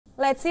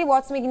Let's see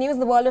what's making news in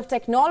the world of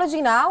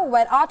technology now,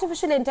 where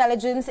artificial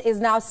intelligence is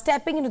now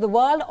stepping into the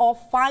world of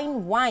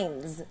fine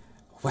wines.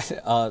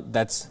 Well,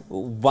 that's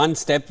one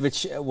step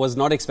which was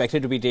not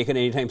expected to be taken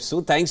anytime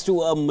soon. Thanks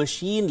to a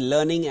machine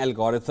learning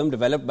algorithm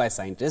developed by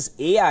scientists,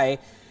 AI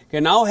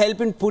can now help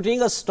in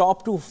putting a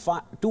stop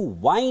to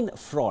wine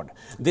fraud.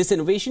 This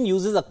innovation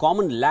uses a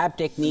common lab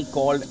technique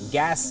called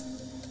gas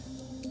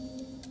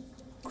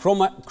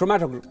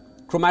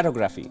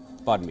chromatography.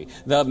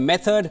 The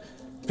method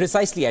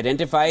precisely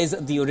identifies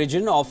the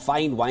origin of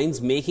fine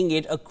wines, making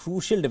it a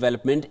crucial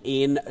development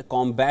in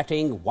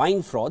combating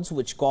wine frauds,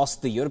 which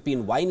cost the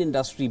European wine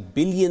industry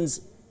billions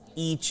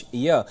each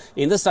year.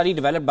 In the study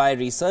developed by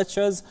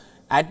researchers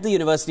at the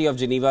University of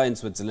Geneva in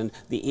Switzerland,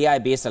 the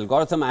AI-based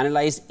algorithm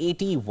analyzed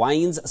 80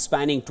 wines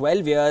spanning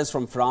 12 years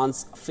from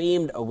France's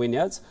famed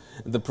vineyards.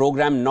 The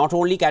program not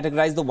only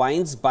categorized the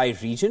wines by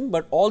region,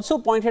 but also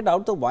pointed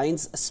out the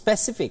wine's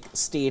specific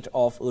state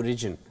of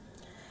origin.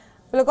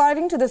 Well,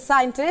 according to the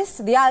scientists,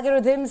 the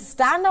algorithm's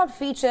standout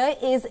feature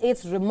is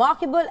its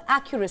remarkable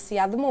accuracy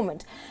at the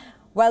moment.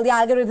 While the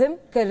algorithm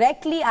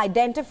correctly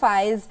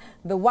identifies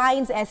the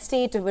wine's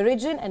estate of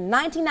origin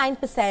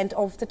 99%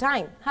 of the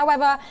time.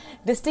 However,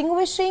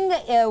 distinguishing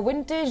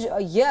vintage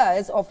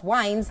years of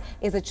wines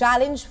is a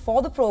challenge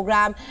for the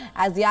program,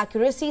 as the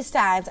accuracy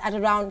stands at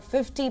around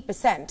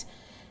 50%.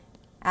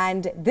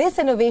 And this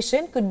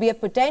innovation could be a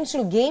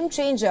potential game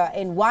changer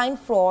in wine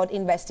fraud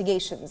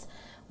investigations.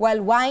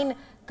 While wine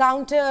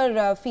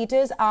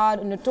counterfeiters are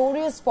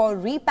notorious for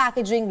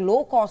repackaging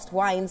low-cost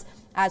wines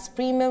as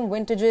premium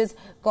vintages,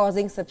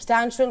 causing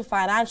substantial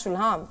financial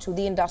harm to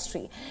the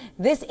industry.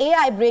 This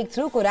AI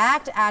breakthrough could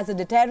act as a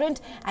deterrent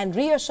and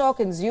reassure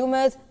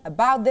consumers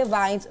about their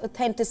wine's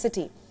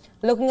authenticity.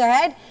 Looking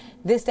ahead,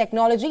 this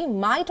technology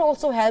might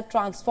also help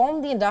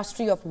transform the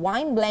industry of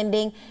wine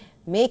blending,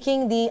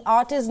 making the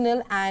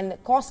artisanal and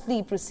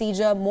costly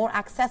procedure more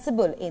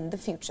accessible in the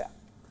future.